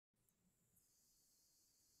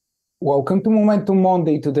Welcome to Momentum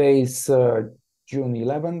Monday. Today is June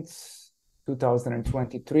 11th,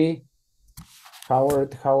 2023.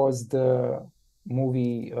 Howard, how was the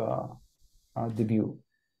movie debut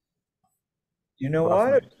You know last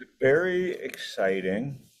what? night? It's very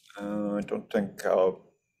exciting. I don't think I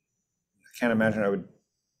can't imagine I would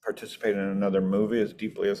participate in another movie as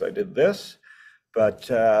deeply as I did this, but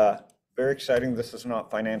very exciting. This is not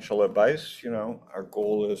financial advice. Our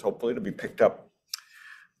goal is hopefully to be picked up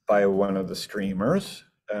by one of the streamers.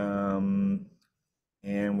 Um,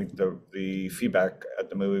 and the feedback at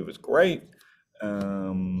the movie was great.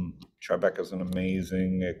 Tribeca is an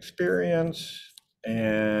amazing experience,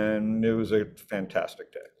 and it was a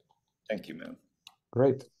fantastic day. Thank you, man.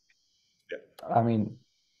 Great. Yeah. I mean,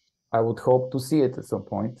 I would hope to see it at some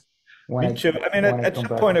point when Me I too. I mean, when at, I at come some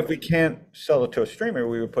back. point, if we can't sell it to a streamer,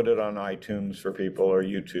 we would put it on iTunes for people or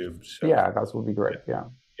YouTube. So, Yeah, that would be yeah, great. Yeah,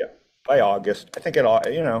 yeah. By August, I think if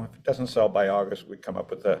it doesn't sell by August, we come up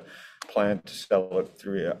with a plan to sell it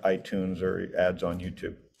through iTunes or ads on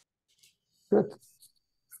YouTube. good.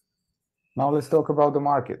 Now let's talk about the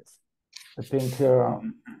market. I think,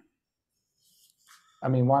 I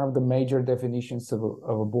mean, one of the major definitions of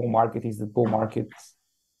a bull market is the bull market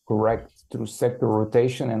correct through sector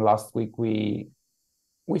rotation. And last week we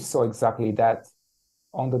saw exactly that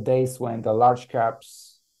on the days when the large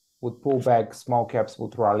caps would pull back, small caps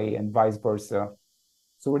would rally, and vice versa.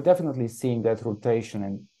 So we're definitely seeing that rotation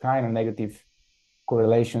and kind of negative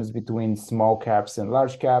correlations between small caps and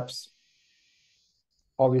large caps.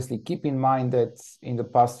 Obviously, keep in mind that in the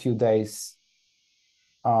past few days,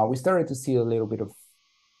 we started to see a little bit of,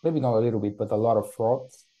 maybe not a little bit, but a lot of fraud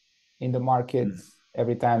in the market. Mm.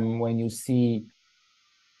 Every time when you see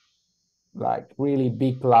like really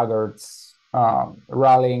big laggards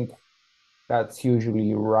rallying, that's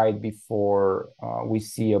usually right before we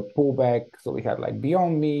see a pullback. So we had like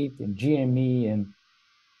Beyond Meat and GME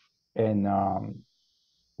and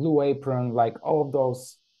Blue Apron, like all of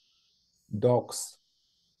those docs.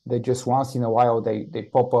 They just once in a while they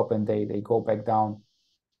pop up and they go back down.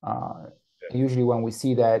 Uh, Usually when we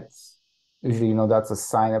see that, usually that's a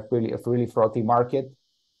sign of really frothy market.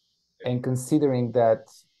 And considering that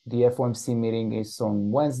the FOMC meeting is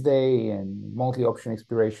on Wednesday and monthly option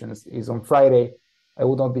expirations is on Friday, I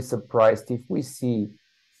would not be surprised if we see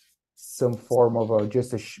some form of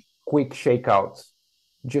just a quick shakeout,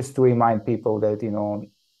 just to remind people that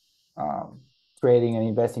um, trading and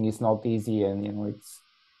investing is not easy, and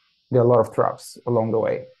there are a lot of traps along the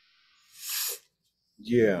way.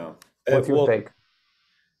 Yeah. What's your Well, take?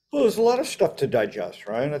 there's a lot of stuff to digest,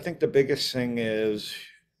 right? I think the biggest thing is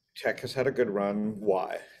tech has had a good run.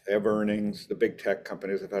 Why? They have earnings. The big tech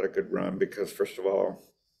companies have had a good run because, first of all,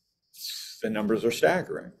 the numbers are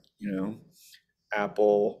staggering. You know,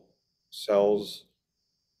 Apple sells,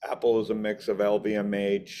 Apple is a mix of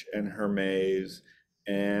LVMH and Hermes,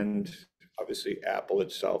 and obviously Apple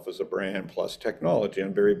itself is a brand plus technology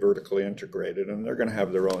and very vertically integrated, and they're going to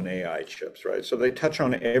have their own AI chips, right? So they touch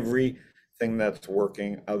on everything that's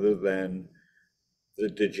working other than the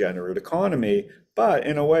degenerate economy. But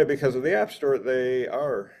in a way, because of the App Store, they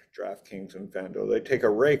are DraftKings and FanDuel. They take a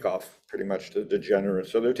rake off pretty much the degenerate.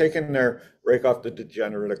 So they're taking their rake off the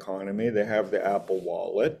degenerate economy. They have the Apple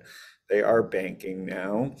Wallet. They are banking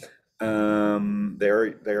now.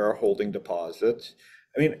 They are holding deposits.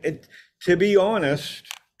 I mean, to be honest,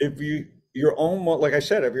 if you're own more, like I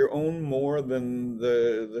said, if you own more than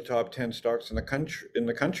the top 10 stocks in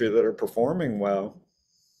the country that are performing well,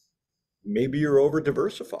 maybe you're over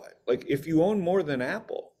diversified. Like if you own more than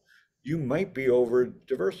Apple, you might be over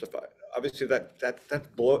diversified. Obviously, that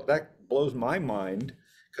blows my mind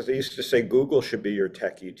because I used to say Google should be your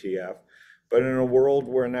tech ETF, but in a world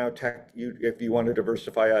where now if you want to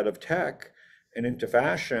diversify out of tech and into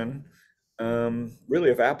fashion,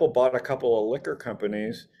 really, if Apple bought a couple of liquor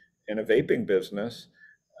companies and a vaping business,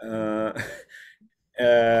 uh,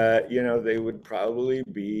 they would probably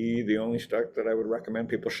be the only stock that I would recommend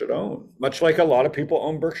people should own. Much like a lot of people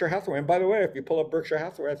own Berkshire Hathaway. And by the way, if you pull up Berkshire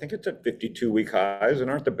Hathaway, I think it's at 52-week highs. And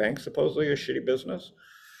aren't the banks supposedly a shitty business?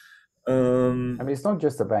 I mean, it's not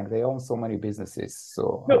just a bank; they own so many businesses.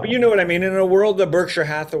 So No, but you know what I mean. In a world that Berkshire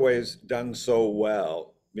Hathaway's done so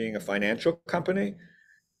well, being a financial company,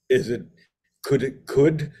 is it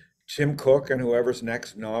could Tim Cook and whoever's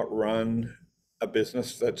next not run a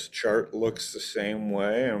business that's chart looks the same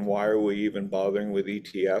way? And why are we even bothering with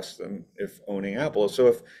ETFs than if owning Apple?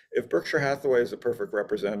 So if Berkshire Hathaway is a perfect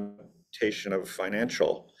representation of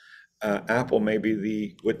financial, Apple may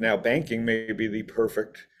be with now banking may be the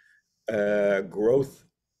perfect growth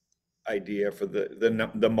idea for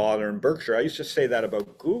the modern Berkshire. I used to say that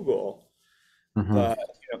about Google, Mhm. but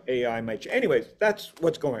AI might change. Anyways, that's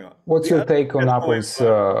what's going on. What's The your other thing take on that's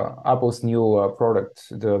going on, Apple's new product,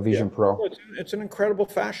 the yeah, Vision Pro? well, it's an incredible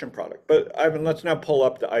fashion product. But Ivan, let's now pull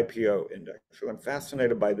up the IPO index. So I'm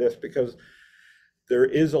fascinated by this because there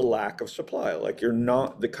is a lack of supply. Like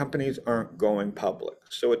the companies aren't going public.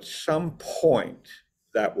 So at some point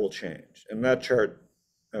that will change. And that chart,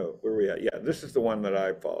 oh, where are we at? Yeah, this is the one that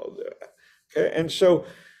I followed. Okay, and so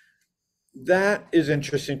that is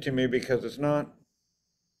interesting to me because it's not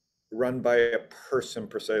run by a person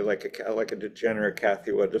per se, like a degenerate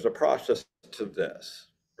Kathy Wood. There's a process to this,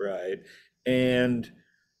 right? And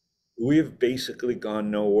we've basically gone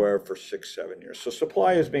nowhere for 6, 7 years. So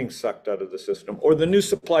supply is being sucked out of the system, or the new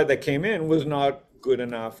supply that came in was not good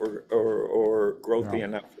enough or growthy No.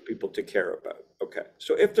 enough for people to care about. Okay,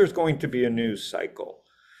 so if there's going to be a news cycle,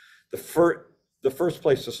 the first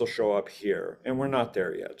place this will show up here, and we're not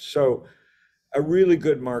there yet. So a really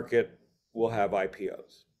good market will have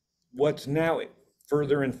IPOs. What's now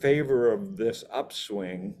further in favor of this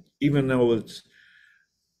upswing, even though it's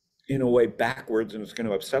in a way backwards and it's going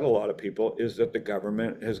to upset a lot of people, is that the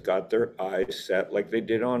government has got their eyes set like they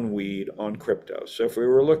did on weed on crypto. So if we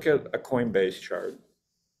were to look at a Coinbase chart,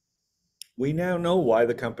 we now know why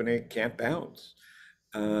the company can't bounce.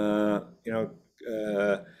 Uh, you know,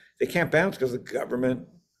 they can't bounce because the government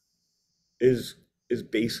is is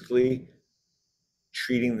basically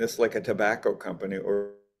treating this like a tobacco company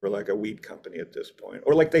or like a weed company at this point,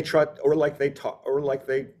 or like they taught,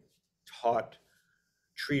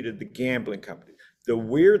 treated the gambling company. The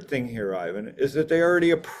weird thing here, Ivan, is that they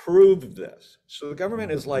already approved this. So the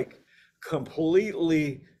government is like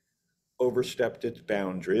completely overstepped its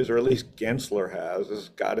boundaries, or at least Gensler has. This has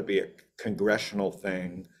got to be a congressional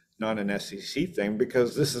thing, not an SEC thing,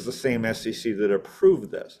 because this is the same SEC that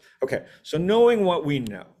approved this. Okay, so knowing what we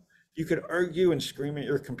know, you could argue and scream at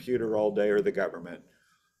your computer all day or the government,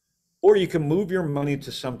 or you can move your money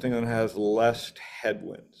to something that has less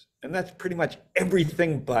headwinds. And that's pretty much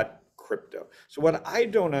everything but crypto. So what I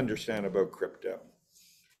don't understand about crypto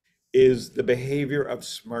is the behavior of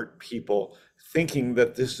smart people thinking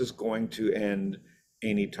that this is going to end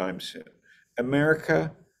anytime soon.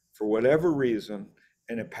 America, for whatever reason,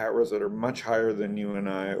 and at powers that are much higher than you and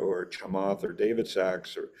I, or Chamath, or David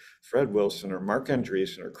Sachs, or Fred Wilson, or Mark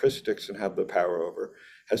Andreessen, or Chris Dixon have the power over,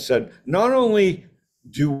 has said, not only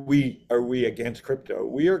are we against crypto,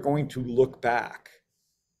 we are going to look back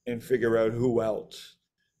and figure out who else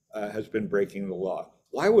has been breaking the law.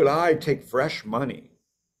 Why would I take fresh money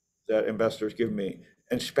that investors give me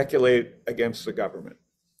and speculate against the government?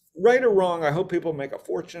 Right or wrong, I hope people make a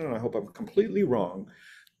fortune, and I hope I'm completely wrong,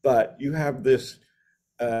 but you have this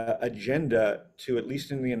agenda to, at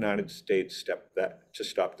least in the United States,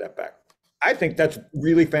 stop that back. I think that's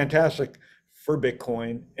really fantastic for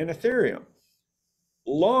Bitcoin and Ethereum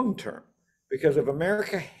long term, because if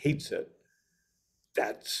America hates it,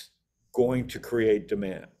 that's going to create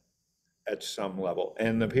demand at some level.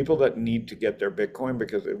 And the people that need to get their Bitcoin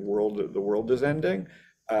because the world is ending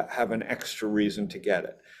have an extra reason to get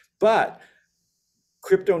it. But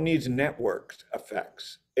crypto needs networked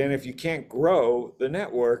effects. And if you can't grow the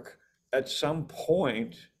network, at some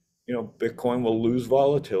point, Bitcoin will lose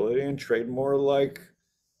volatility and trade more like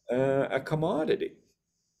a commodity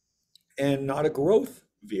and not a growth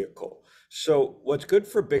vehicle. So what's good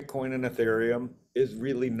for Bitcoin and Ethereum is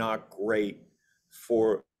really not great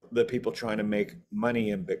for the people trying to make money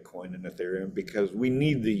in Bitcoin and Ethereum, because we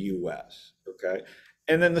need the US, okay?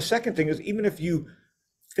 And then the second thing is, even if you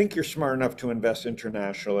think you're smart enough to invest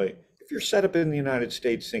internationally, if you're set up in the United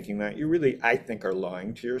States thinking that, you really, I think, are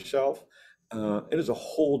lying to yourself. It is a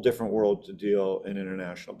whole different world to deal in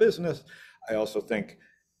international business. I also think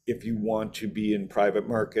if you want to be in private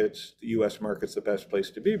markets, the US market's the best place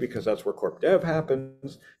to be, because that's where corp dev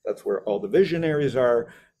happens. That's where all the visionaries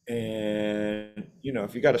are. And,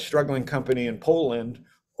 if you got a struggling company in Poland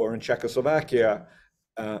or in Czechoslovakia,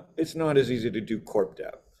 it's not as easy to do corp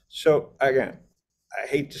dev. So again, I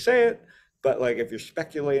hate to say it, but like if you're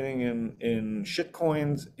speculating in shit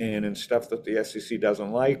coins and in stuff that the SEC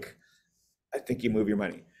doesn't like, I think you move your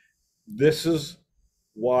money. This is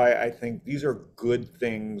why I think these are good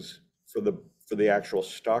things for the actual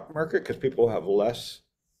stock market, because people will have less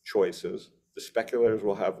choices. The speculators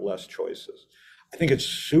will have less choices. I think it's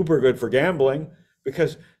super good for gambling,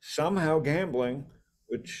 because somehow gambling,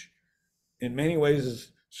 which in many ways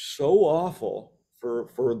is so awful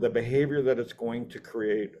for the behavior that it's going to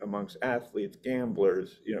create amongst athletes,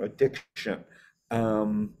 gamblers, addiction,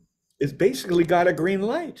 is basically got a green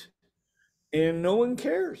light and no one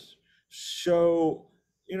cares. So,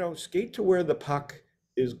 skate to where the puck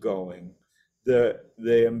is going.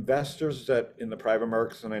 The investors that in the private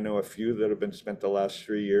markets, and I know a few that have been spent the last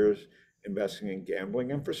 3 years investing in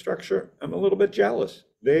gambling infrastructure, I'm a little bit jealous.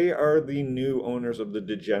 They are the new owners of the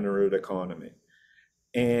degenerate economy.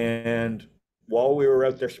 And while we were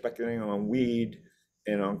out there speculating on weed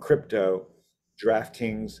and on crypto,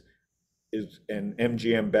 DraftKings is and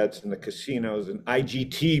MGM bets and the casinos and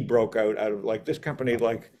IGT broke out of like this company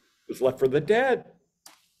like was left for the dead.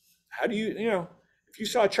 How do if you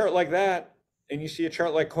saw a chart like that and you see a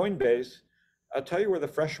chart like Coinbase, I'll tell you where the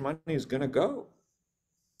fresh money is going to go,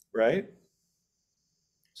 right?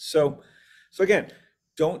 So, so again,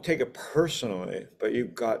 don't take it personally, but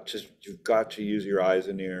you've got to use your eyes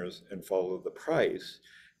and ears and follow the price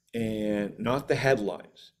and not the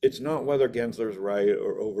headlines. It's not whether Gensler's right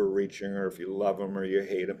or overreaching or if you love him or you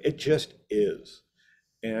hate him. It just is.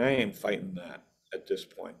 And I ain't fighting that at this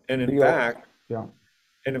point. And in Yeah, fact, yeah.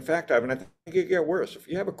 Ivan, I think it get worse. If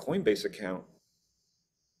you have a Coinbase account,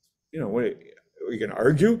 what are you going to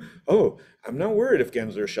argue? Oh, I'm not worried if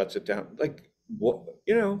Gensler shuts it down. Like, what,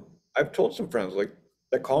 I've told some friends like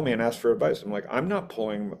that call me and ask for advice. I'm like, I'm not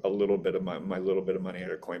pulling a little bit of my little bit of money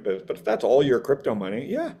out of Coinbase, but if that's all your crypto money,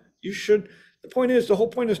 yeah, you should. The whole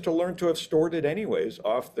point is to learn to have stored it anyways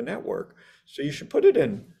off the network. So you should put it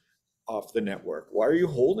in off the network. Why are you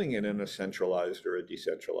holding it in a centralized or a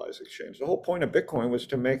decentralized exchange? The whole point of Bitcoin was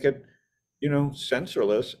to make it,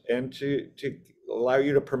 censorless and to allow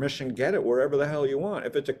you to permission get it wherever the hell you want.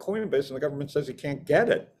 If it's a Coinbase and the government says you can't get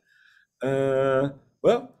it,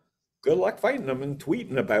 well, good luck fighting them and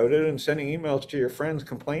tweeting about it and sending emails to your friends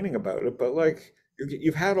complaining about it. But like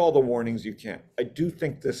you've had all the warnings you can. I do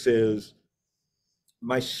think this is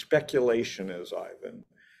my speculation is, Ivan,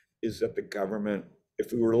 is that the government,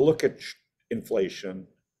 if we were to look at inflation,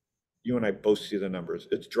 you and I both see the numbers.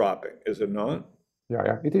 It's dropping, is it not? Yeah,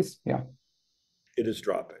 yeah, it is. Yeah. It is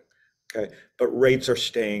dropping. Okay. But rates are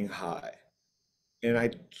staying high. And I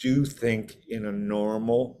do think in a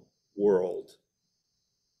normal world,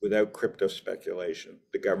 without crypto speculation,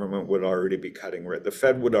 the government would already be cutting rates. The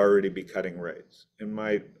Fed would already be cutting rates. And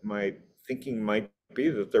my thinking might be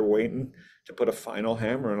that they're waiting to put a final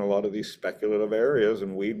hammer in a lot of these speculative areas,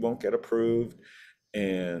 and weed won't get approved,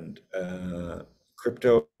 and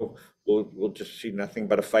crypto will just see nothing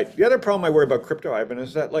but a fight. The other problem I worry about crypto, Ivan,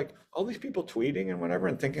 is that like all these people tweeting and whatever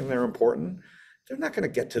and thinking they're important, they're not going to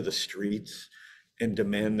get to the streets and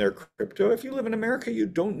demand their crypto. If you live in America, you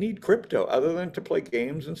don't need crypto other than to play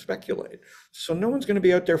games and speculate. So no one's going to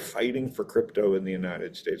be out there fighting for crypto in the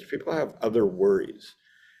United States. People have other worries,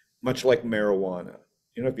 much like marijuana.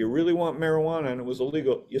 If you really want marijuana and it was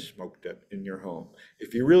illegal, you smoked it in your home.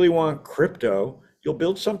 If you really want crypto, you'll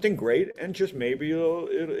build something great and just maybe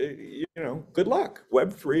good luck.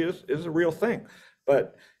 Web3 is a real thing,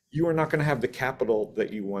 but you are not going to have the capital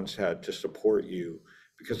that you once had to support you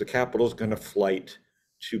because the capital is going to flight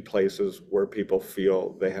to places where people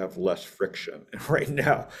feel they have less friction. And right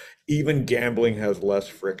now, even gambling has less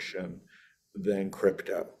friction than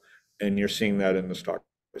crypto. And you're seeing that in the stock.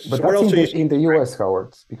 But So where that's else are you in the seeing? US,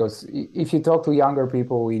 Howard, because if you talk to younger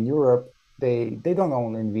people in Europe, they don't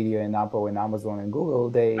own Nvidia and Apple and Amazon and Google.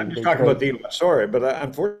 I'm just They talking about trade. the US, sorry, but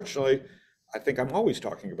unfortunately, I think I'm always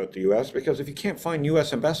talking about the US because if you can't find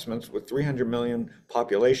US investments with 300 million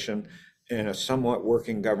population and a somewhat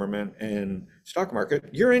working government and stock market,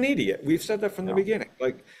 you're an idiot. We've said that from the Yeah. beginning.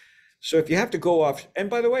 Like, so if you have to go off, and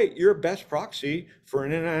by the way, your best proxy for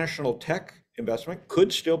an international tech investment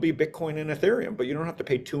could still be Bitcoin and Ethereum, but you don't have to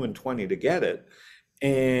pay 2 and 20 to get it.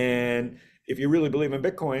 And if you really believe in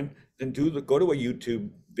Bitcoin, then go to a YouTube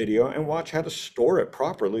video and watch how to store it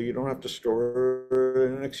properly. You don't have to store it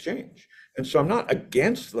in an exchange. And so I'm not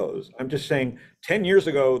against those. I'm just saying 10 years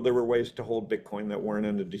ago, there were ways to hold Bitcoin that weren't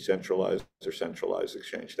in a decentralized or centralized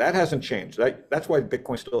exchange. That hasn't changed. That's why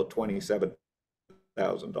Bitcoin's still at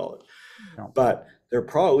 $27,000. Yeah. But there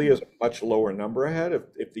probably is a much lower number ahead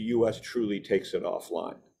if the US truly takes it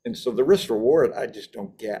offline. And so the risk reward, I just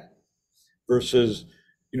don't get versus,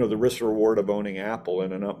 the risk reward of owning Apple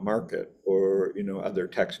in an up market or, other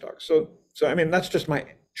tech stocks. So I mean, that's just my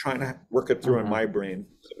trying to work it through in Mhm. my brain.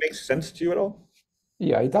 Does it make sense to you at all?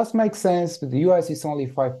 Yeah, it does make sense, but the US is only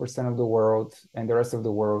 5% of the world, and the rest of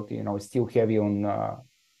the world, is still heavy on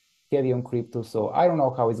crypto. So I don't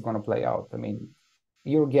know how it's going to play out. I mean,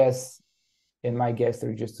 your guess and my guess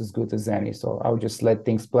are just as good as any. So I'll just let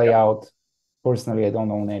things play Yeah. out. Personally, I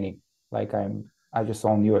don't own any. Like I just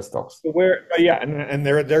own US stocks. Yeah, and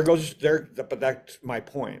there goes there, but that's my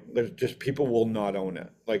point. There's just people will not own it.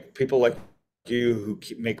 Like people like you who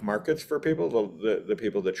make markets for people, the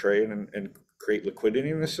people that trade and create liquidity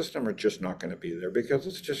in the system are just not going to be there because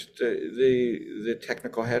it's just the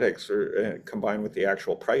technical headaches are combined with the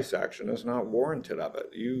actual price action is not warranted of it.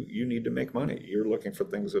 You need to make money. You're looking for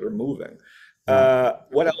things that are moving. Yeah.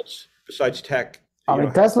 What else besides tech? I You mean,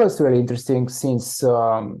 know, Tesla is really interesting since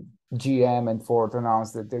GM and Ford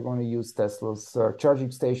announced that they're going to use Tesla's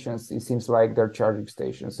charging stations. It seems like their charging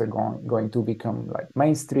stations are going to become like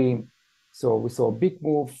mainstream. So we saw a big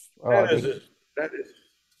move. that is that is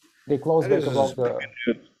They closed that back is above the.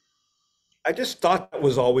 I just thought that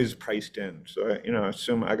was always priced in. So, I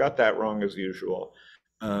assume I got that wrong as usual.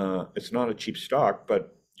 It's not a cheap stock,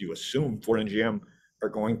 but you assume Ford and GM are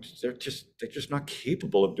going to, they're just not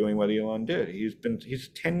capable of doing what Elon did. He's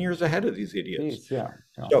 10 years ahead of these idiots. Geez, yeah,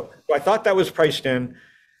 yeah. So I thought that was priced in.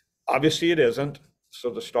 Obviously it isn't. So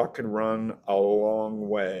the stock can run a long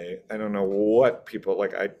way. I don't know what people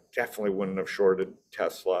like. I definitely wouldn't have shorted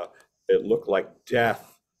Tesla. It looked like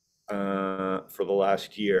death for the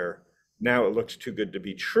last year. Now it looks too good to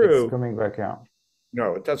be It's true. coming back out.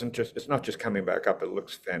 No, it's not just coming back up. It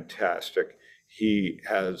looks fantastic. He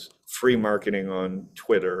has free marketing on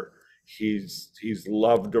Twitter. He's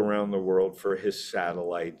loved around the world for his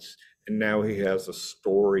satellites. And now he has a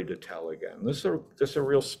story to tell again. This is a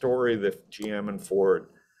real story that GM and Ford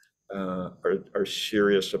are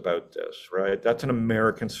serious about this, right? That's an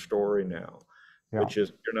American story now, Yeah. which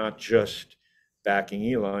is you're not just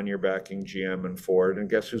backing Elon, you're backing GM and Ford. And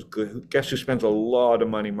guess who's good? Guess who spends a lot of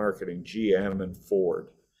money marketing? GM and Ford.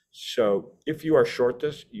 So if you are short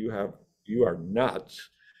this, you are nuts.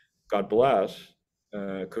 God bless.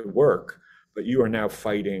 Could work, but you are now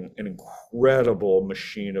fighting an incredible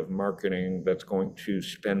machine of marketing that's going to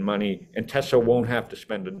spend money, and Tesla won't have to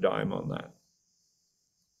spend a dime on that.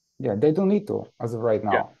 Yeah, they don't need to as of right Yeah.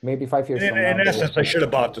 now. Maybe 5 years In, from now in they will. essence, I should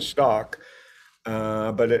have bought the stock,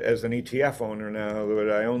 but as an ETF owner now, that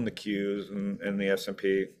I own the Qs and the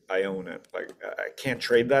S&P, I own it. Like I can't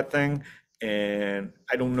trade that thing, and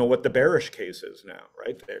I don't know what the bearish case is now.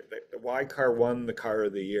 Right, the Y car won the car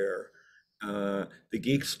of the year. The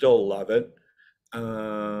geeks still love it.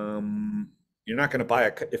 You're not going to buy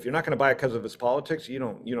it if you're not going to buy it because of its politics. You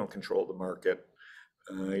don't control the market.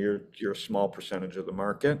 You're a small percentage of the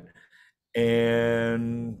market,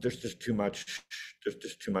 and there's just too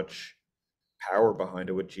much power behind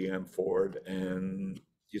it with GM Ford, and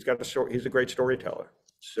he's a great storyteller.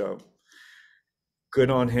 So good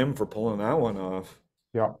on him for pulling that one off.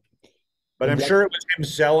 Yeah. But And I'm yet, sure it was him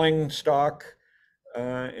selling stock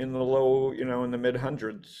in the low, in the mid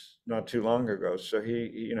hundreds not too long ago. So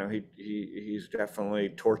he's definitely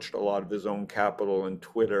torched a lot of his own capital in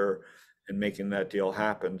Twitter and making that deal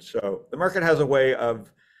happen. So the market has a way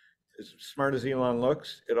of, as smart as Elon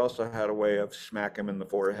looks, it also had a way of smack him in the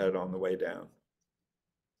forehead on the way down.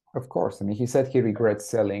 of course, I mean, he said he regrets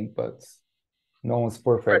selling, but no one's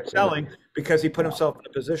Right, perfect. selling because he put Yeah, himself in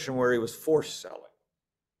a position where he was forced selling.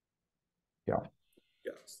 yeah.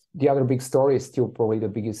 Yeah. The other big story is still probably the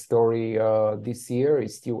biggest story this year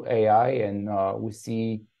is still AI, and we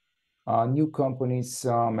see new companies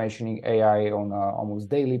mentioning AI on a almost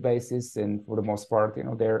daily basis, and for the most part,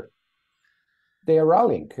 they are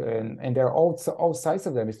rallying, and they're all sides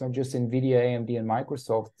of them. It's not just NVIDIA, AMD, and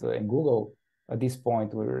Microsoft and Google. At this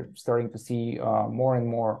point, we're starting to see more and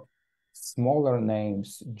more smaller names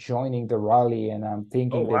joining the rally, and I'm Oh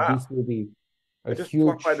thinking that wow! this will be a I just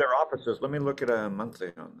walked by huge, their offices. Let me look at a monthly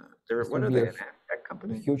on that. this will What are be they? A tech a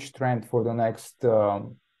company? huge trend for the next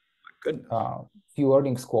Goodness. few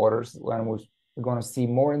earnings quarters, when we're going to see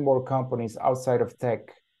more and more companies outside of tech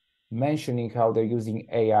mentioning how they're using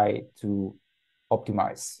AI to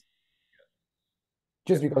optimize, Yeah.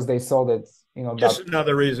 just because they saw that Just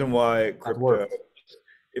another reason why that crypto, worked.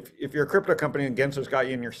 if you're a crypto company and Gensler's got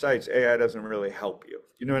you in your sights, AI doesn't really help you.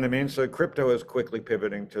 You know what I mean? So crypto is quickly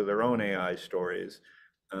pivoting to their own AI stories.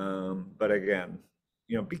 But again,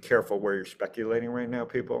 be careful where you're speculating right now,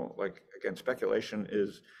 people. Like again, speculation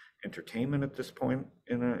is entertainment at this point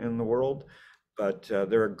in the world, but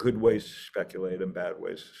there are good ways to speculate and bad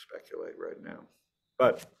ways to speculate right now.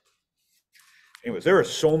 But anyways, there are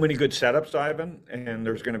so many good setups, Ivan, and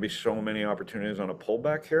there's going to be so many opportunities on a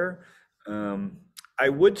pullback here. I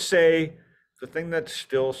would say the thing that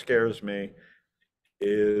still scares me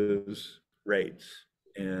is rates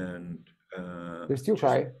and They're still just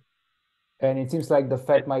high, and it seems like the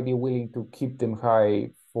Fed might be willing to keep them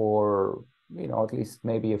high for at least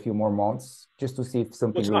maybe a few more months, just to see if well,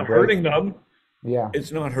 something it's will not break. hurting them. Yeah,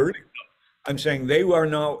 It's not hurting them. I'm saying they are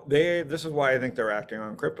not. This is why I think they're acting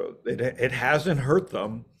on crypto. It hasn't hurt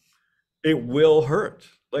them. It will hurt.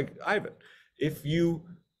 Like Ivan, if you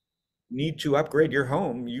need to upgrade your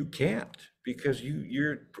home, you can't because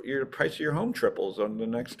your price of your home triples on the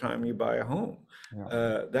next time you buy a home.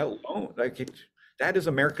 Yeah. That loan, that is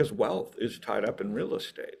America's wealth is tied up in real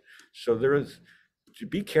estate. So there is to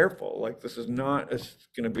be careful. Like this is not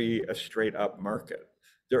going to be a straight up market.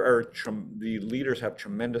 There are the leaders have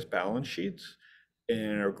tremendous balance sheets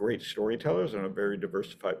and are great storytellers and are very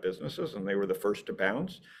diversified businesses, and they were the first to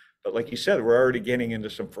bounce. But like you said, we're already getting into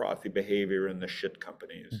some frothy behavior in the shit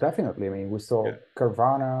companies. Definitely. I mean, we Yeah, saw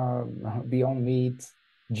Carvana, Beyond Meat,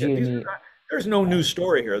 yeah. These are GME. not. There's no Yeah, news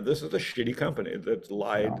story here. This is a shitty company that's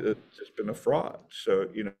lied. no, It's just been a fraud. So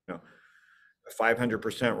a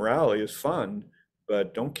 500% rally is fun,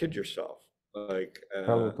 but don't kid yourself. Like there's a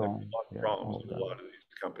Peloton. lot of Yeah, problems all of with a them. lot of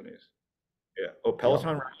these companies. Yeah. Oh, Yeah. Peloton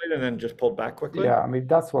rallied and then just pulled back quickly. Yeah, I mean,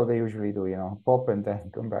 that's what they usually do, pop and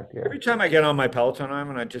then come back. Yeah. Every time I get on my Peloton,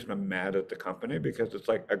 I just am mad at the company because it's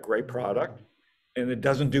like a great product and it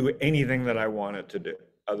doesn't do anything that I want it to do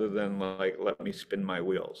other than like let me spin my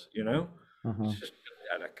wheels, you know? It's Hmm. just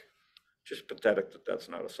pathetic. Just pathetic that that's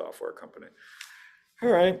not a software company. All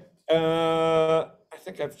right. I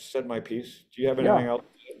think I've said my piece. Do you have anything Yeah, else?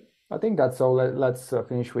 I think that's all. Let's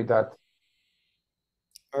finish with that.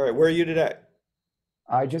 All right. Where are you today?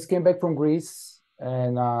 I just came back from Greece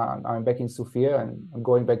and I'm back in Sofia and I'm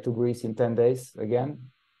going back to Greece in 10 days again.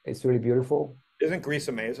 It's really beautiful, Isn't Greece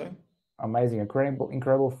amazing? amazing,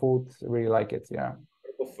 incredible food. Really like it. Yeah.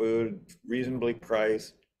 Incredible food, reasonably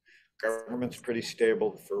priced. Government's pretty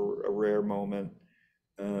stable for a rare moment.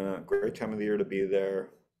 Great time of the year to be there.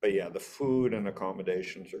 But yeah, the food and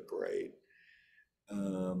accommodations are great.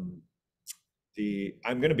 Um,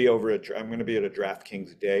 I'm going to be I'm going to be at a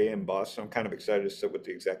DraftKings day in Boston. I'm kind of excited to sit with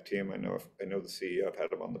the exec team. I know the CEO. I've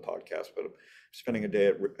had him on the podcast, but I'm spending a day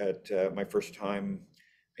at my first time,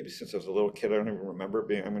 maybe since I was a little kid. I don't even remember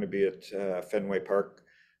being. I'm going to be at Fenway Park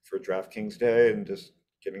for DraftKings day and just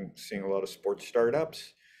seeing a lot of sports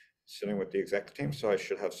startups, sitting with the exec team. So I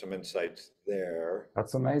should have some insights there.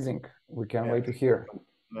 That's amazing. We can't Yeah, wait to hear. and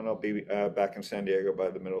then I'll be back in San Diego by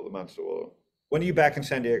the middle of the month. When are you back in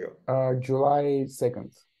San Diego? July 2nd.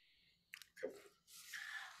 Okay.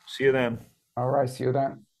 See you then. All right, see you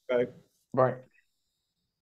then. Bye. Bye.